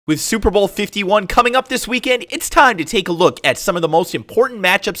With Super Bowl 51 coming up this weekend, it's time to take a look at some of the most important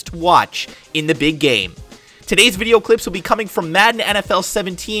matchups to watch in the big game. Today's video clips will be coming from Madden NFL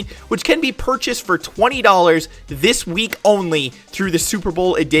 17, which can be purchased for $20 this week only through the Super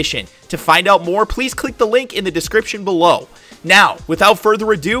Bowl edition. To find out more, please click the link in the description below. Now, without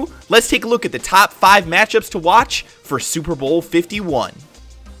further ado, let's take a look at the top 5 matchups to watch for Super Bowl 51.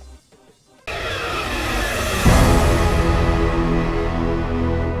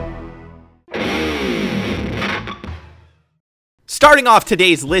 Starting off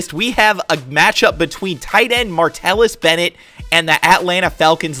today's list, we have a matchup between tight end Martellus Bennett and the Atlanta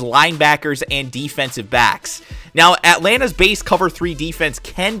Falcons linebackers and defensive backs. Now, Atlanta's base cover 3 defense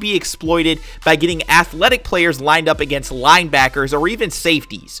can be exploited by getting athletic players lined up against linebackers or even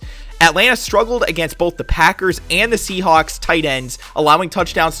safeties. Atlanta struggled against both the Packers and the Seahawks tight ends, allowing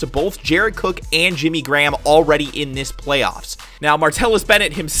touchdowns to both Jared Cook and Jimmy Graham already in this playoffs. Now, Martellus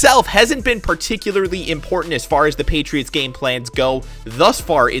Bennett himself hasn't been particularly important as far as the Patriots' game plans go thus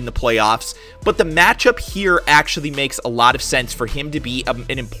far in the playoffs, but the matchup here actually makes a lot of sense for him to be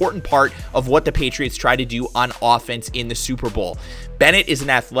an important part of what the Patriots try to do on offense in the Super Bowl. Bennett is an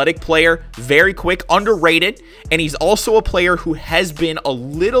athletic player, very quick, underrated, and he's also a player who has been a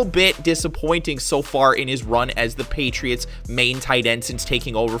little bit disappointing so far in his run as the Patriots' main tight end since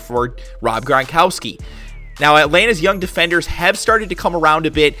taking over for Rob Gronkowski. Now, Atlanta's young defenders have started to come around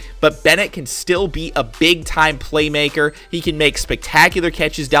a bit, but Bennett can still be a big-time playmaker. He can make spectacular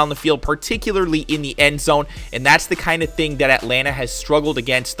catches down the field, particularly in the end zone, and that's the kind of thing that Atlanta has struggled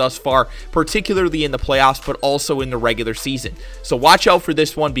against thus far, particularly in the playoffs, but also in the regular season. So watch out for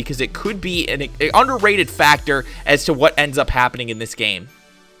this one because it could be an underrated factor as to what ends up happening in this game.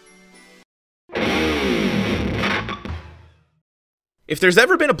 If there's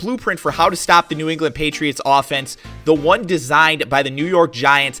ever been a blueprint for how to stop the New England Patriots offense, the one designed by the New York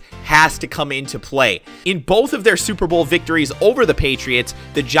Giants has to come into play. In both of their Super Bowl victories over the Patriots,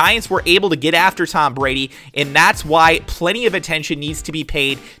 the Giants were able to get after Tom Brady, and that's why plenty of attention needs to be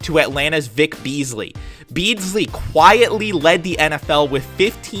paid to Atlanta's Vic Beasley. Beasley quietly led the NFL with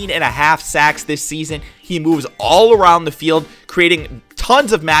 15.5 sacks this season. He moves all around the field, creating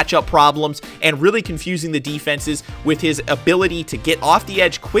tons of matchup problems and really confusing the defenses with his ability to get off the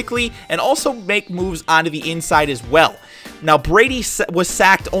edge quickly and also make moves onto the inside as well. Now, Brady was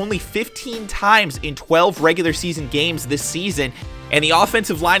sacked only 15 times in 12 regular season games this season, and the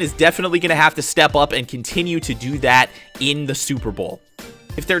offensive line is definitely going to have to step up and continue to do that in the Super Bowl.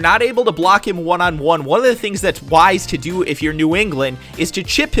 If they're not able to block him one-on-one, one of the things that's wise to do if you're New England is to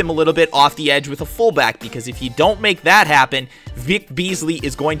chip him a little bit off the edge with a fullback, because if you don't make that happen, Vic Beasley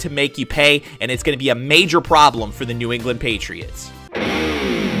is going to make you pay, and it's going to be a major problem for the New England Patriots.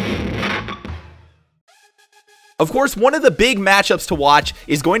 Of course, one of the big matchups to watch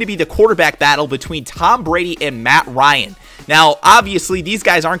is going to be the quarterback battle between Tom Brady and Matt Ryan. Now, obviously, these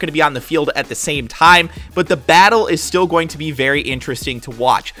guys aren't going to be on the field at the same time, but the battle is still going to be very interesting to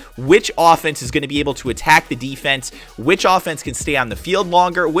watch. Which offense is going to be able to attack the defense? Which offense can stay on the field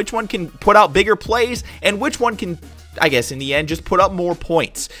longer? Which one can put out bigger plays? And which one can, I guess, in the end, just put up more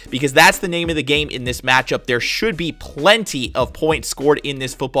points? Because that's the name of the game in this matchup. There should be plenty of points scored in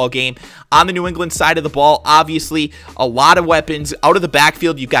this football game. On the New England side of the ball, obviously, a lot of weapons. Out of the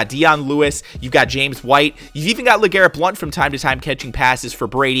backfield, you've got Dion Lewis, you've got James White, you've even got LeGarrette Blount from time to time catching passes for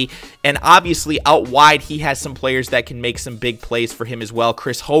Brady, and obviously, out wide, he has some players that can make some big plays for him as well.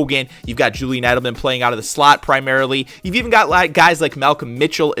 Chris Hogan, you've got Julian Edelman playing out of the slot primarily. You've even got guys like Malcolm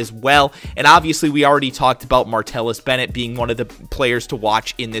Mitchell as well, and obviously, we already talked about Martellus Bennett being one of the players to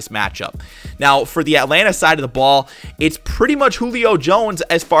watch in this matchup. Now, for the Atlanta side of the ball, it's pretty much Julio Jones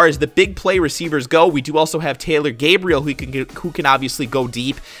as far as the big play receivers go. We do also have Taylor Gabriel who can obviously go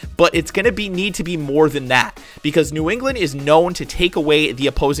deep, but it's going to need to be more than that because New England is known to take away the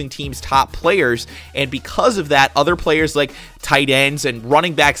opposing team's top players, and because of that, other players like tight ends and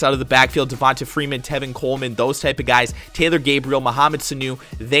running backs out of the backfield, Devonta Freeman, Tevin Coleman, those type of guys, Taylor Gabriel, Mohamed Sanu,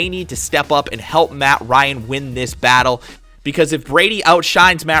 they need to step up and help Matt Ryan win this battle. Because if Brady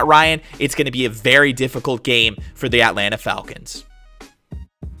outshines Matt Ryan, it's going to be a very difficult game for the Atlanta Falcons.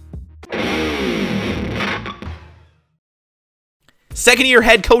 Second-year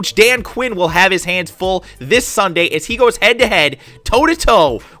head coach Dan Quinn will have his hands full this Sunday as he goes head-to-head,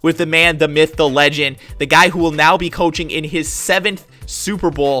 toe-to-toe with the man, the myth, the legend, the guy who will now be coaching in his 7th Super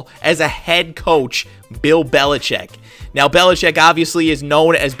Bowl as a head coach Bill Belichick. Now, Belichick obviously is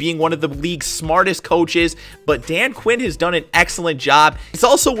known as being one of the league's smartest coaches, but Dan Quinn has done an excellent job. It's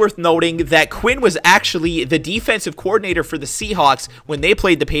also worth noting that Quinn was actually the defensive coordinator for the Seahawks when they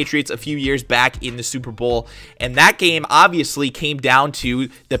played the Patriots a few years back in the Super Bowl, and that game obviously came down to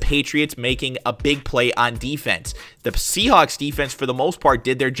the Patriots making a big play on defense. The Seahawks defense, for the most part,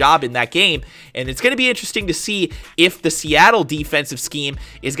 did their job in that game, and it's going to be interesting to see if the Seattle defensive scheme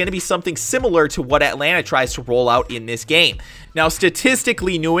is going to be something similar to what Atlanta tries to roll out in this game. Now,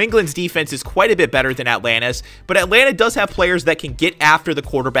 statistically, New England's defense is quite a bit better than Atlanta's, but Atlanta does have players that can get after the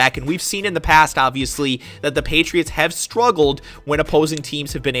quarterback, and we've seen in the past, obviously, that the Patriots have struggled when opposing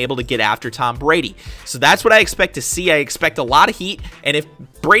teams have been able to get after Tom Brady. So that's what I expect to see. I expect a lot of heat, and if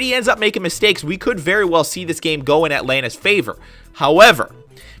Brady ends up making mistakes, we could very well see this game go in Atlanta's favor. However,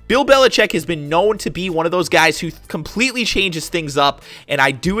 Bill Belichick has been known to be one of those guys who completely changes things up, and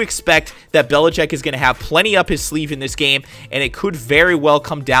I do expect that Belichick is going to have plenty up his sleeve in this game, and it could very well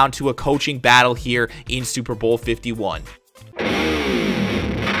come down to a coaching battle here in Super Bowl 51.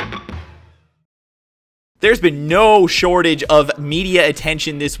 There's been no shortage of media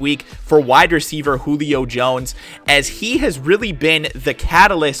attention this week for wide receiver Julio Jones, as he has really been the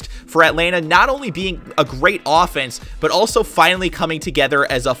catalyst for Atlanta not only being a great offense, but also finally coming together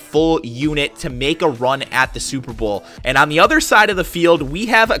as a full unit to make a run at the Super Bowl. And on the other side of the field, we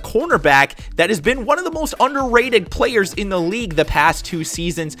have a cornerback that has been one of the most underrated players in the league the past 2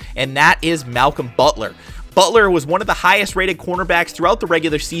 seasons, and that is Malcolm Butler. Butler was one of the highest rated cornerbacks throughout the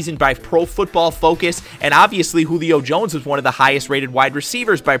regular season by Pro Football Focus, and obviously Julio Jones was one of the highest rated wide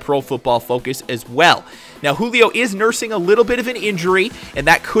receivers by Pro Football Focus as well. Now, Julio is nursing a little bit of an injury, and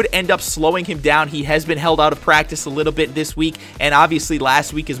that could end up slowing him down. He has been held out of practice a little bit this week, and obviously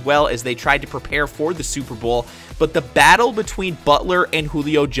last week as well, as they tried to prepare for the Super Bowl. But the battle between Butler and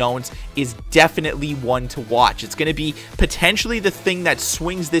Julio Jones is definitely one to watch. It's going to be potentially the thing that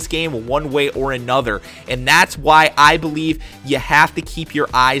swings this game one way or another, and that's why I believe you have to keep your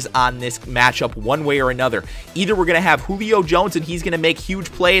eyes on this matchup one way or another. Either we're going to have Julio Jones and he's going to make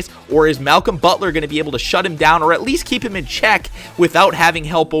huge plays, or is Malcolm Butler going to be able to shut him down or at least keep him in check without having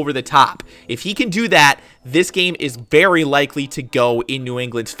help over the top? If he can do that, this game is very likely to go in New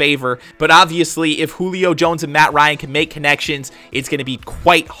England's favor. But obviously, if Julio Jones and Matt Ryan can make connections, it's going to be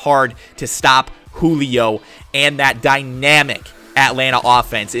quite hard to stop Julio and that dynamic Atlanta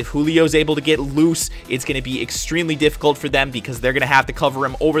offense. If Julio's able to get loose, it's going to be extremely difficult for them because they're going to have to cover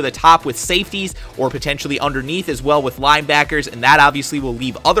him over the top with safeties or potentially underneath as well with linebackers, and that obviously will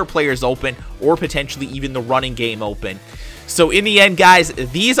leave other players open or potentially even the running game open. So in the end, guys,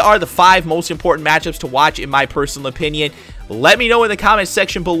 these are the 5 most important matchups to watch in my personal opinion. Let me know in the comments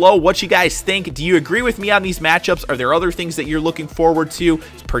section below what you guys think. Do you agree with me on these matchups? Are there other things that you're looking forward to,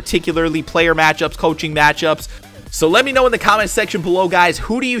 particularly player matchups, coaching matchups? So let me know in the comments section below, guys,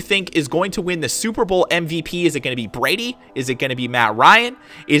 who do you think is going to win the Super Bowl MVP? Is it going to be Brady? Is it going to be Matt Ryan?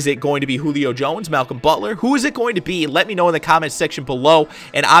 Is it going to be Julio Jones, Malcolm Butler? Who is it going to be? Let me know in the comments section below.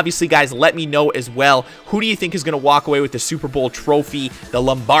 And obviously, guys, let me know as well, who do you think is going to walk away with the Super Bowl trophy, the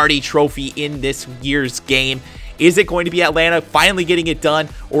Lombardi trophy in this year's game? Is it going to be Atlanta finally getting it done,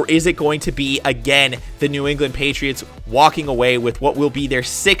 or is it going to be, again, the New England Patriots walking away with what will be their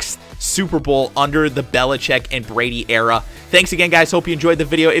 6th Super Bowl under the Belichick and Brady era? Thanks again, guys. Hope you enjoyed the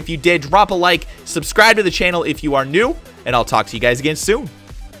video. If you did, drop a like, subscribe to the channel if you are new, and I'll talk to you guys again soon.